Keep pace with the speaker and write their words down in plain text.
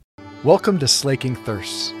Welcome to Slaking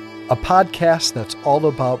Thirsts, a podcast that's all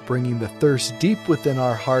about bringing the thirst deep within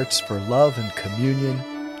our hearts for love and communion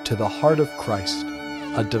to the heart of Christ,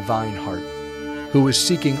 a divine heart, who is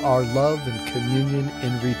seeking our love and communion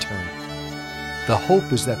in return. The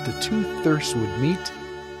hope is that the two thirsts would meet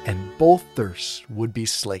and both thirsts would be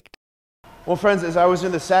slaked. Well, friends, as I was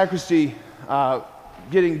in the sacristy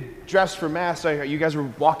getting dressed for Mass, you guys were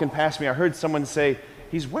walking past me. I heard someone say,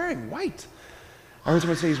 "He's wearing white." I heard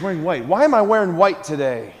someone say, "He's wearing white." Why am I wearing white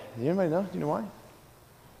today? Anybody know? Do you know why?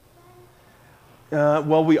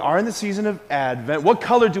 Well, we are in the season of Advent. What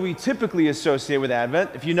color do we typically associate with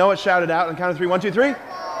Advent? If you know it, shout it out on the count of three. 1, 2, 3.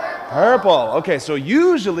 Purple. Okay, so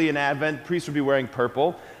usually in Advent, priests would be wearing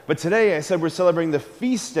purple. But today, I said we're celebrating the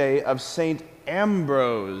feast day of St.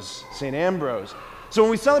 Ambrose. St. Ambrose. So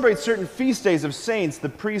when we celebrate certain feast days of saints, the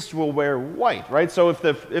priest will wear white, right? So if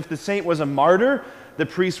the saint was a martyr, the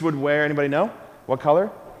priest would wear, anybody know? What color?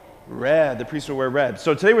 Red. The priest will wear red.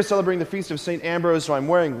 So today we're celebrating the feast of St. Ambrose, so I'm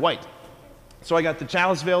wearing white. So I got the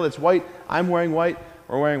chalice veil that's white. I'm wearing white.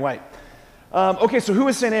 We're wearing white. Okay, so who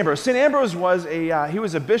is St. Ambrose? St. Ambrose was he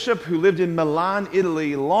was a bishop who lived in Milan,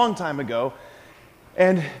 Italy, a long time ago.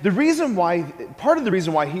 And part of the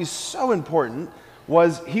reason why he's so important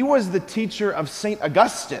was he was the teacher of St.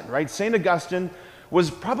 Augustine, right? St. Augustine was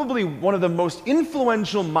probably one of the most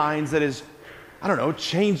influential minds that has,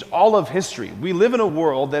 changed all of history. We live in a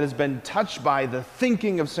world that has been touched by the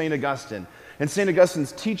thinking of St. Augustine. And St.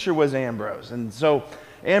 Augustine's teacher was Ambrose. And so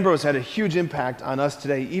Ambrose had a huge impact on us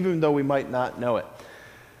today, even though we might not know it.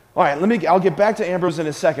 All right, I'll get back to Ambrose in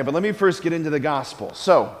a second, but let me first get into the gospel.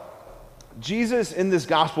 So, Jesus in this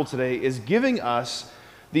gospel today is giving us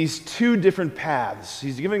these two different paths.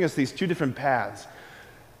 He's giving us these two different paths.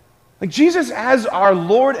 Like Jesus as our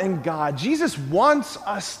Lord and God, Jesus wants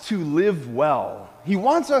us to live well. He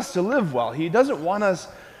wants us to live well. He doesn't want us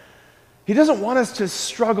to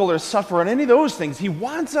struggle or suffer on any of those things. He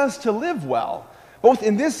wants us to live well, both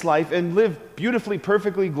in this life and live beautifully,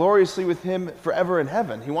 perfectly, gloriously with Him forever in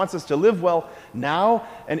heaven. He wants us to live well now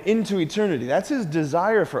and into eternity. That's His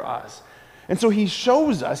desire for us. And so He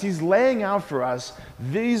shows us, He's laying out for us,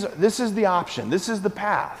 this is the option, this is the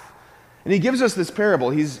path. And He gives us this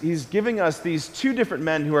parable. He's giving us these two different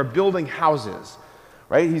men who are building houses,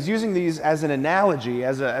 right? He's using these as an analogy,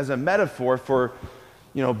 as a metaphor for,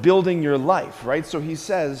 building your life, right? So He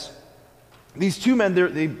says, these two men,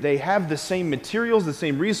 they have the same materials, the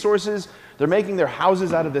same resources. They're making their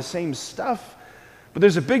houses out of the same stuff. But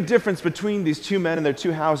there's a big difference between these two men and their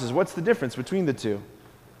two houses. What's the difference between the two?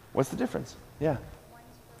 What's the difference? Yeah.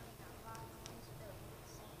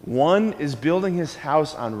 One is building his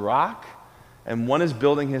house on rock, and one is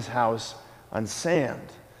building his house on sand.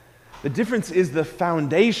 The difference is the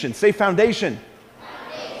foundation. Say foundation.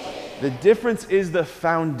 The difference is the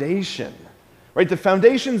foundation. Right? The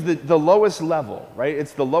foundation's the lowest level, right?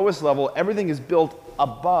 It's the lowest level. Everything is built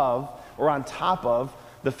above or on top of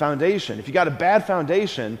the foundation. If you got a bad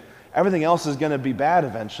foundation, everything else is going to be bad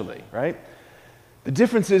eventually, right? The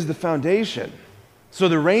difference is the foundation. So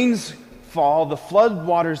the rains fall, the flood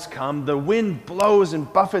waters come, the wind blows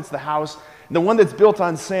and buffets the house. And the one that's built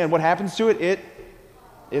on sand, what happens to it?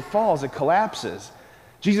 It falls, it collapses.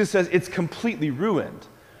 Jesus says it's completely ruined,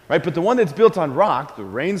 right? But the one that's built on rock, the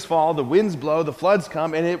rains fall, the winds blow, the floods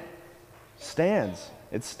come, and it stands.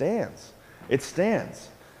 It stands. It stands.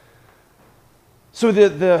 So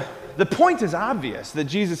the point is obvious that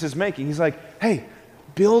Jesus is making. He's like, hey,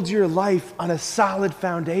 build your life on a solid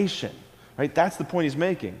foundation, right? That's the point He's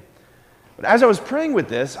making. But as I was praying with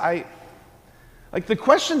this, the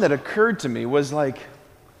question that occurred to me was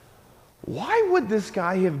why would this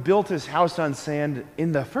guy have built his house on sand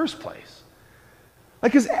in the first place?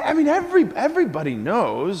 Because, everybody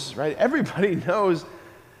knows, right? Everybody knows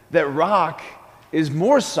that rock is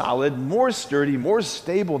more solid, more sturdy, more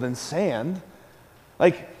stable than sand.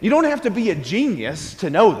 You don't have to be a genius to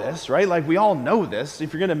know this, right? We all know this.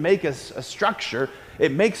 If you're going to make a structure,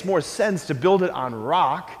 it makes more sense to build it on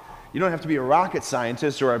rock. You don't have to be a rocket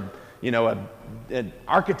scientist or an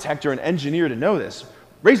architect or an engineer to know this.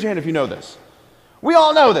 Raise your hand if you know this. We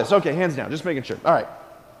all know this. Okay, hands down, just making sure. All right.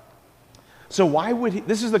 So why would he,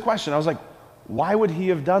 this is the question. I was like, why would he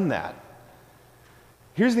have done that?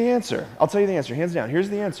 Here's the answer. I'll tell you the answer, hands down. Here's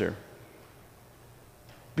the answer.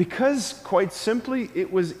 Because, quite simply,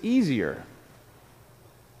 it was easier.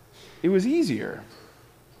 It was easier.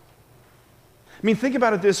 Think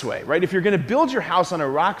about it this way, right? If you're going to build your house on a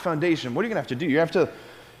rock foundation, what are you going to have to do? You're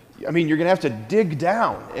going to have to dig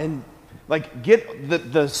down and get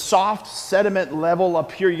the soft sediment level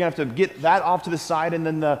up here. You're going to have to get that off to the side, and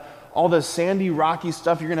then the all the sandy, rocky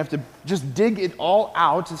stuff. You're going to have to just dig it all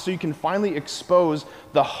out so you can finally expose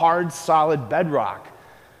the hard, solid bedrock.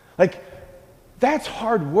 Like, that's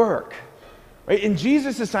hard work. Right? In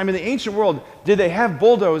Jesus' time, in the ancient world, did they have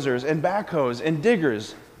bulldozers and backhoes and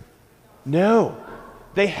diggers? No.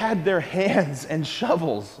 They had their hands and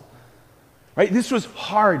shovels. Right? This was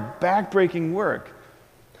hard, back-breaking work.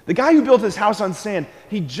 The guy who built his house on sand,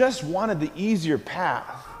 he just wanted the easier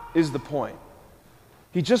path, is the point.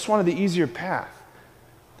 He just wanted the easier path.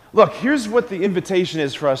 Look, here's what the invitation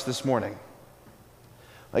is for us this morning.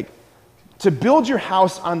 Like, to build your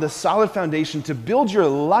house on the solid foundation, to build your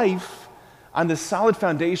life on the solid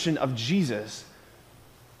foundation of Jesus,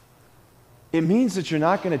 it means that you're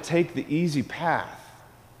not going to take the easy path.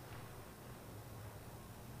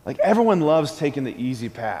 Like, everyone loves taking the easy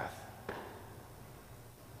path.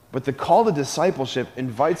 But the call to discipleship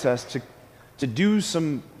invites us to do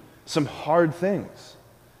some hard things.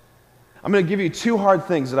 I'm going to give you two hard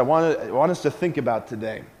things that I want us to think about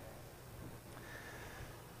today.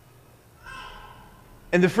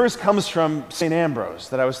 And the first comes from St. Ambrose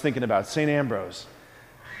that I was thinking about, St. Ambrose.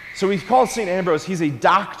 So we call St. Ambrose, he's a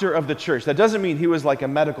doctor of the church. That doesn't mean he was like a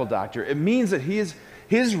medical doctor. It means that his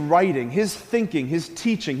writing, his thinking, his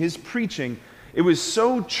teaching, his preaching, it was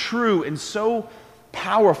so true and so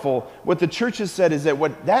powerful. What the church has said is that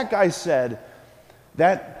what that guy said,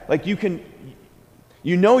 that, like, you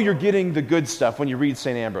know you're getting the good stuff when you read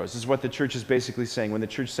St. Ambrose, is what the church is basically saying when the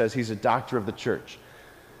church says he's a doctor of the church.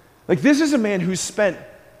 Like, this is a man who spent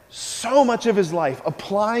so much of his life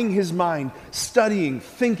applying his mind, studying,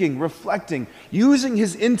 thinking, reflecting, using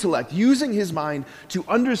his intellect, using his mind to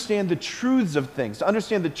understand the truths of things, to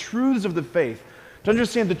understand the truths of the faith, to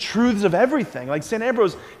understand the truths of everything. Like St.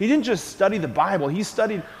 Ambrose, he didn't just study the Bible, he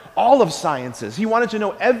studied all of sciences. He wanted to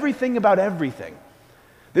know everything about everything.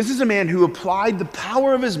 This is a man who applied the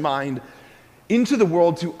power of his mind into the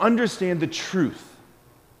world to understand the truth.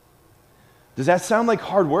 Does that sound like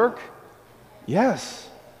hard work? Yes.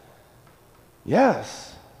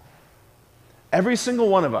 Yes. Every single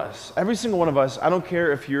one of us, I don't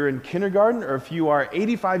care if you're in kindergarten or if you are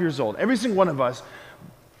 85 years old, every single one of us,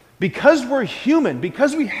 because we're human,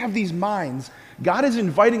 because we have these minds, God is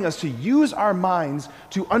inviting us to use our minds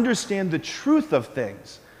to understand the truth of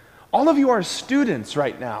things. All of you are students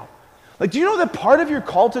right now. Like, do you know that part of your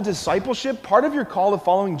call to discipleship, part of your call to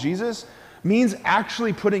following Jesus, means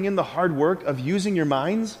actually putting in the hard work of using your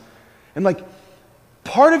minds? And like,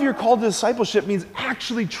 part of your call to discipleship means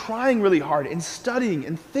actually trying really hard and studying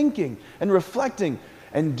and thinking and reflecting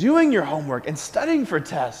and doing your homework and studying for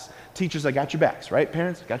tests. Teachers, I got your backs, right?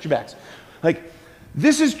 Parents, got your backs. Like,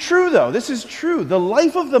 this is true though. This is true. The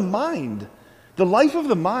life of the mind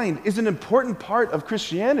is an important part of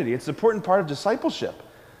Christianity. It's an important part of discipleship.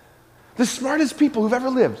 The smartest people who've ever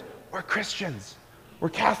lived were Christians. We're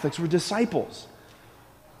Catholics. We're disciples.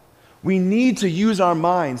 We need to use our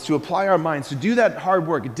minds, to apply our minds, to do that hard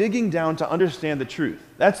work, digging down to understand the truth.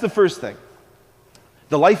 That's the first thing.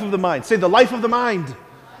 The life of the mind. Say, the life of the mind.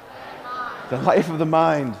 The life of the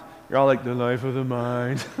mind. You're all like, the life of the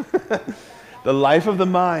mind. The life of the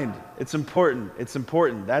mind. It's important. It's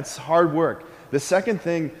important. That's hard work. The second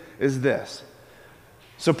thing is this.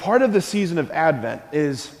 So part of the season of Advent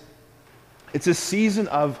is, it's a season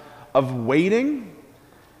of waiting.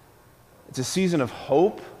 It's a season of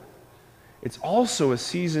hope. It's also a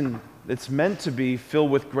season that's meant to be filled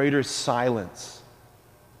with greater silence.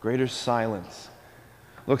 Greater silence.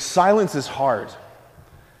 Look, silence is hard.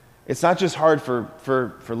 It's not just hard for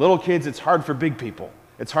little kids, it's hard for big people.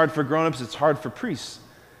 It's hard for grown-ups, it's hard for priests.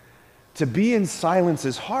 To be in silence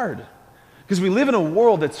is hard. Because we live in a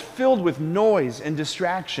world that's filled with noise and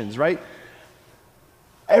distractions, right?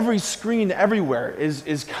 Every screen everywhere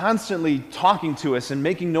is constantly talking to us and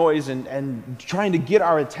making noise and trying to get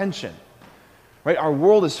our attention. Right? Our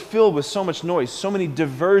world is filled with so much noise, so many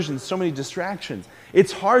diversions, so many distractions.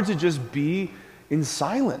 It's hard to just be in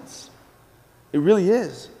silence. It really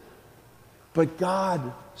is. But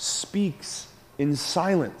God speaks in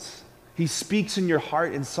silence. He speaks in your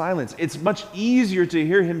heart in silence. It's much easier to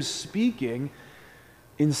hear him speaking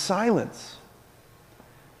in silence.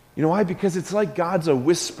 You know why? Because it's like God's a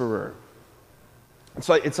whisperer. It's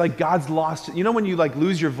like God's lost. You know when you like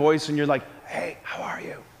lose your voice and you're like, "Hey, how are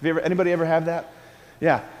you?" Anybody ever have that?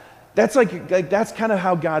 Yeah. That's like that's kind of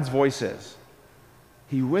how God's voice is.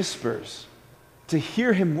 He whispers. To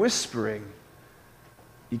hear him whispering,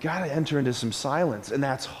 you got to enter into some silence, and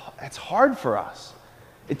that's hard for us.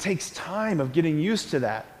 It takes time of getting used to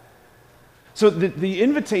that. So the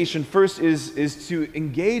invitation first is to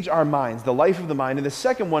engage our minds, the life of the mind, and the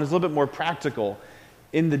second one is a little bit more practical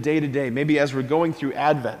in the day-to-day, maybe as we're going through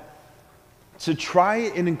Advent. to try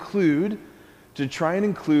and include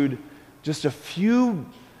just a few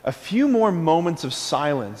more moments of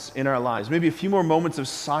silence in our lives. Maybe a few more moments of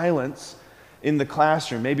silence in the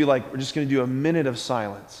classroom. Maybe like we're just going to do a minute of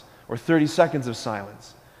silence or 30 seconds of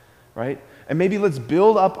silence, right? And maybe let's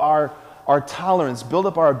build up our tolerance, build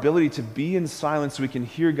up our ability to be in silence so we can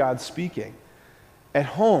hear God speaking. At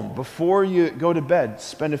home, before you go to bed,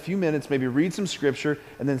 spend a few minutes, maybe read some scripture,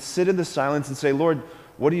 and then sit in the silence and say, Lord,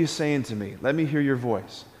 what are you saying to me? Let me hear your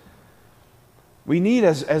voice. We need,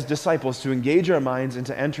 as disciples, to engage our minds and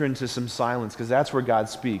to enter into some silence, because that's where God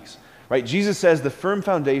speaks. Right? Jesus says the firm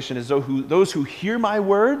foundation is those who hear my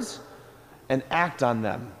words and act on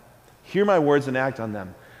them. Hear my words and act on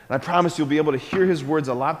them. And I promise you'll be able to hear his words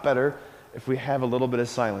a lot better if we have a little bit of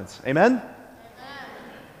silence. Amen?